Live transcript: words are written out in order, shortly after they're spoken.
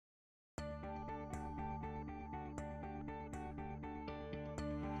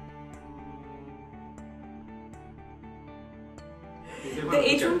The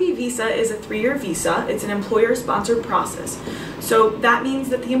H-1B visa is a 3-year visa. It's an employer-sponsored process. So that means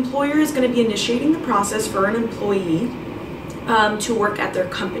that the employer is going to be initiating the process for an employee to work at their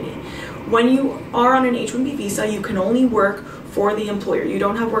company. When you are on an H-1B visa, you can only work for the employer. You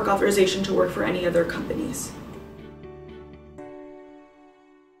don't have work authorization to work for any other companies.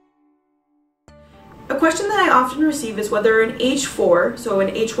 A question that I often receive is whether an H-4, so an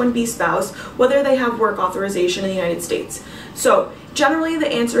H-1B spouse, whether they have work authorization in the United States. So generally the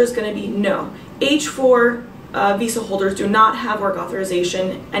answer is going to be no. H-4 visa holders do not have work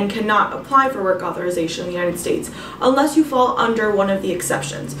authorization and cannot apply for work authorization in the United States unless you fall under one of the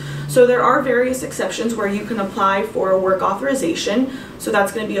exceptions. So there are various exceptions where you can apply for a work authorization. So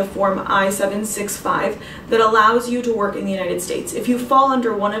that's going to be a form I-765 that allows you to work in the United States. If you fall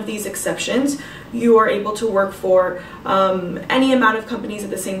under one of these exceptions, you are able to work for any amount of companies at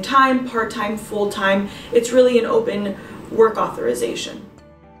the same time, part-time, full-time. It's really an open work authorization.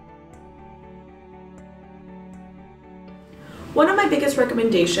 One of my biggest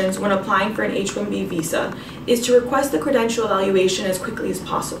recommendations when applying for an H-1B visa is to request the credential evaluation as quickly as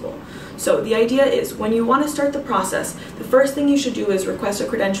possible. So the idea is when you want to start the process, the first thing you should do is request a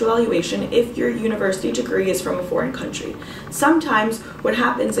credential evaluation if your university degree is from a foreign country. Sometimes what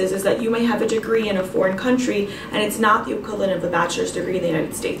happens is that you may have a degree in a foreign country and it's not the equivalent of a bachelor's degree in the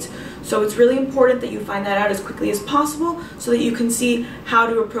United States. So it's really important that you find that out as quickly as possible so that you can see how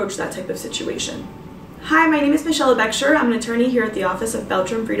to approach that type of situation. Hi, my name is Michelle Beckscher. I'm an attorney here at the office of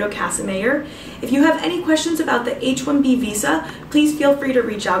Beltram Frito Casamayor. If you have any questions about the H-1B visa, please feel free to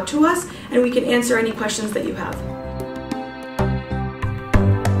reach out to us and we can answer any questions that you have.